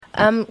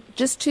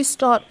Just to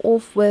start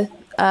off with,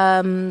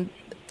 Rieva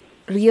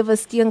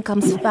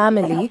Steenkamp's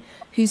family,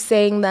 who's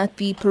saying that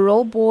the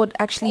parole board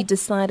actually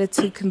decided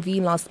to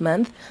convene last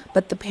month,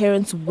 but the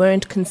parents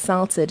weren't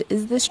consulted.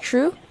 Is this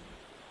true?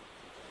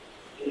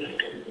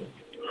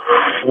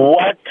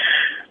 What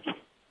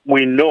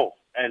we know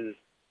and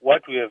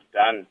what we have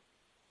done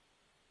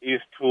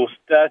is to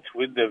start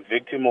with the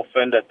victim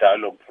offender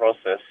dialogue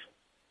process,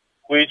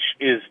 which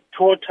is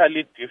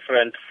totally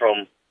different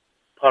from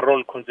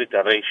parole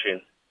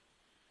consideration.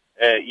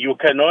 You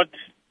cannot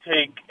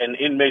take an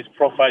inmate's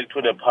profile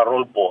to the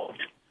parole board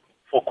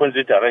for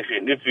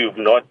consideration if you've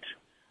not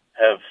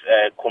have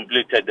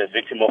completed the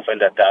victim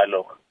offender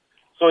dialogue.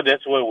 So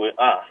that's where we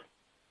are.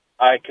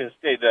 I can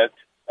say that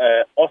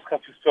Oscar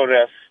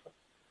Pistorius,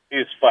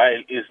 his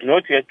file is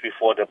not yet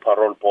before the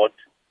parole board.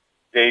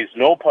 There is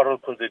no parole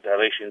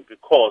consideration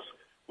because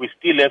we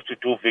still have to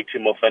do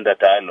victim offender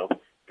dialogue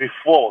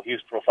before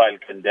his profile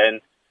can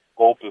then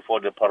go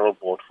before the parole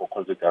board for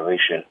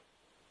consideration.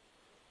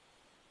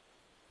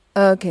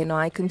 Okay, no,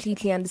 I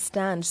completely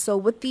understand. So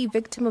with the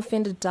victim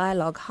offender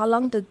dialogue, how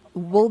long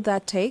will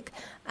that take?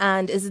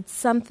 And is it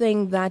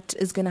something that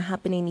is going to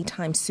happen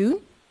anytime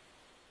soon?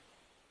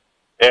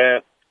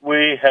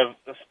 We have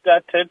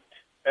started,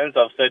 as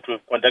I've said,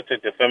 we've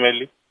contacted the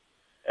family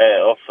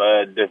of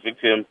the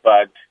victim,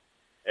 but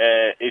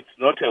it's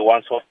not a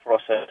once-off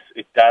process.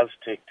 It does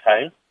take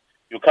time.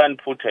 You can't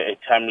put a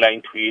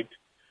timeline to it,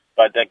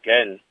 but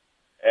again,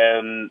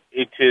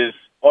 it is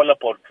all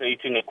about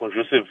creating a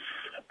conducive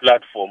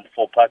platform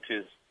for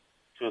parties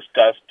to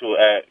start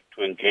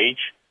to engage.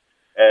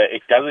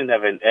 It doesn't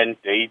have an end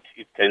date.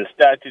 It can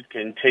start, it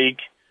can take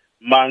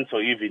months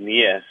or even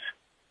years,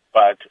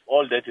 but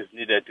all that is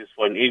needed is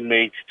for an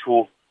inmate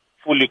to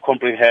fully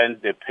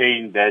comprehend the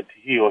pain that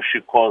he or she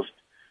caused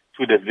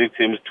to the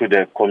victims, to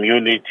the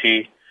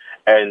community,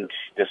 and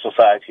the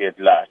society at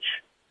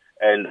large,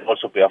 and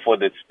also be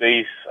afforded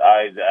space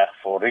either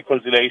for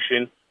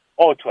reconciliation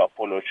or to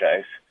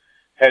apologize.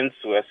 Hence,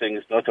 we're saying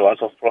it's not a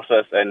once-off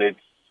process, and it's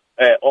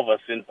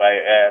overseen by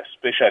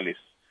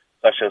specialists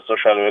such as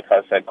social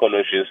workers,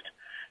 psychologists,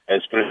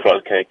 and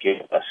spiritual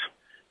caregivers,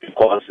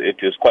 because it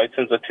is quite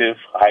sensitive,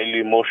 highly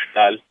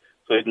emotional,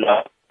 so it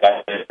must be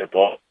guided at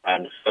all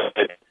times. So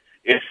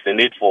if the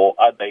need for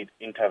other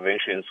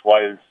interventions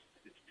while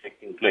it's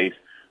taking place,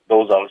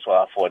 those are also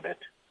afforded.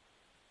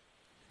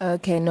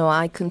 Okay, no,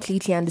 I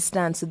completely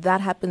understand. So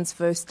that happens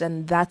first,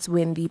 and that's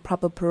when the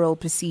proper parole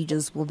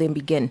procedures will then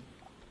begin.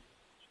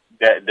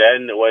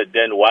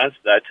 Then once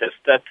that has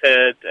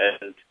started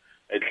and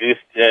at least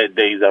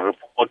there is a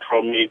report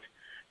from it,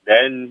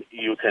 then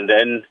you can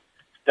then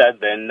start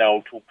then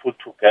now to put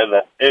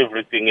together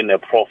everything in a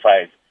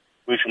profile,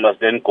 which must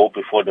then go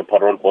before the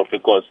parole board.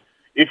 Because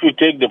if you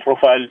take the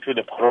profile to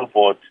the parole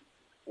board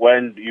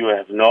when you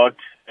have not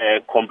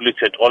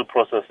completed all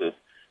processes,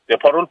 the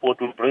parole board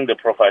will bring the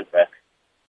profile back.